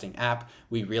podcasting app.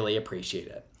 We really appreciate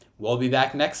it. We'll be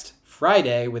back next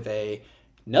Friday with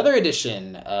another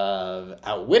edition of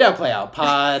Outwit Out Play Out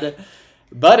Pod.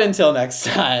 But until next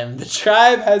time, the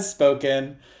tribe has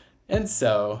spoken, and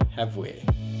so have we.